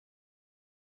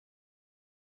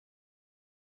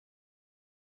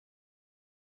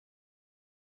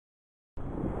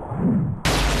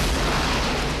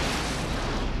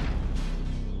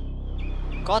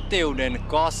Kateuden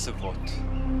kasvot.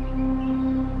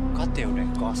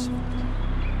 Kateuden kasvot.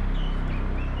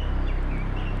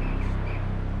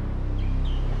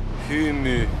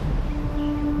 Hymy.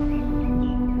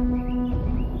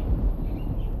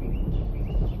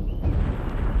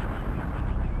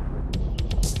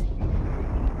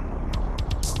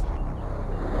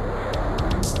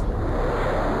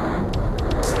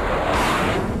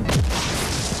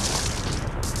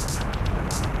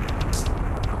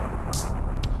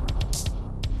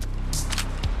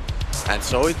 And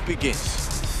so it begins.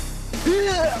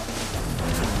 You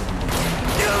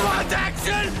want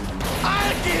action?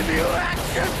 I'll give you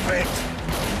action, bitch!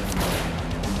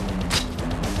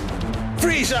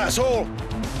 Freeze, asshole!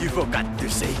 You forgot to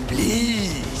say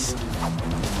please.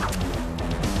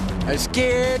 I'm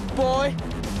scared, boy.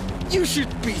 You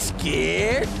should be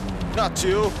scared. Not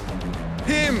you.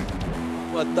 Him.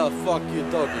 What the fuck you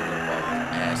talking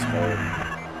about, asshole?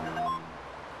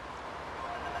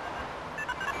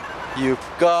 You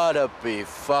gotta be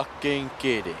fucking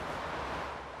kidding.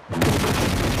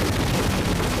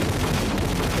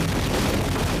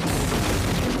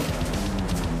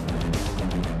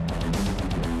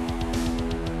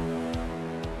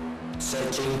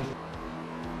 Searching.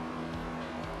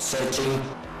 Searching.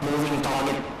 Moving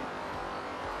target.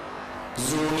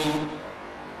 Zooming.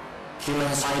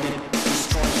 Human-sided.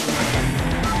 Destroy human.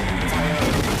 Fire.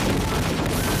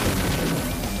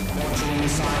 Launching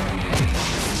missile.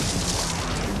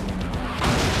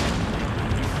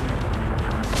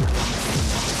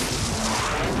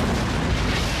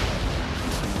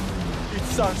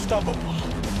 It's unstoppable.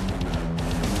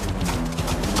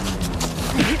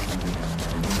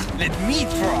 Let me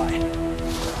try.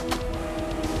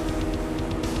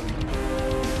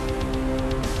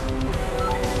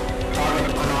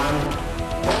 Target unarmed.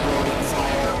 Loading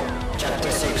fire.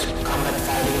 Chapter 6. Combat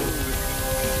fighting.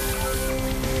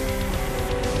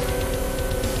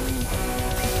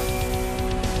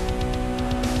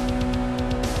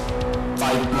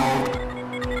 Fight mode.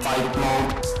 Fight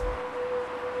mode.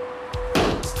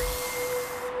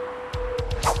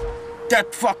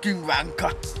 That fucking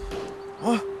wanker.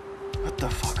 Huh? What the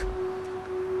fuck?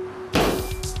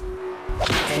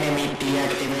 Enemy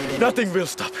deactivated. Nothing will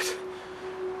stop it.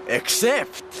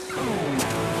 Except...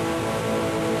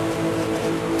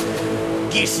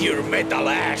 kiss your metal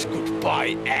ass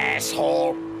goodbye,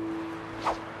 asshole!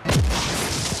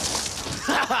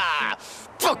 Haha!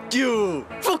 Fuck you!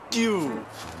 Fuck you!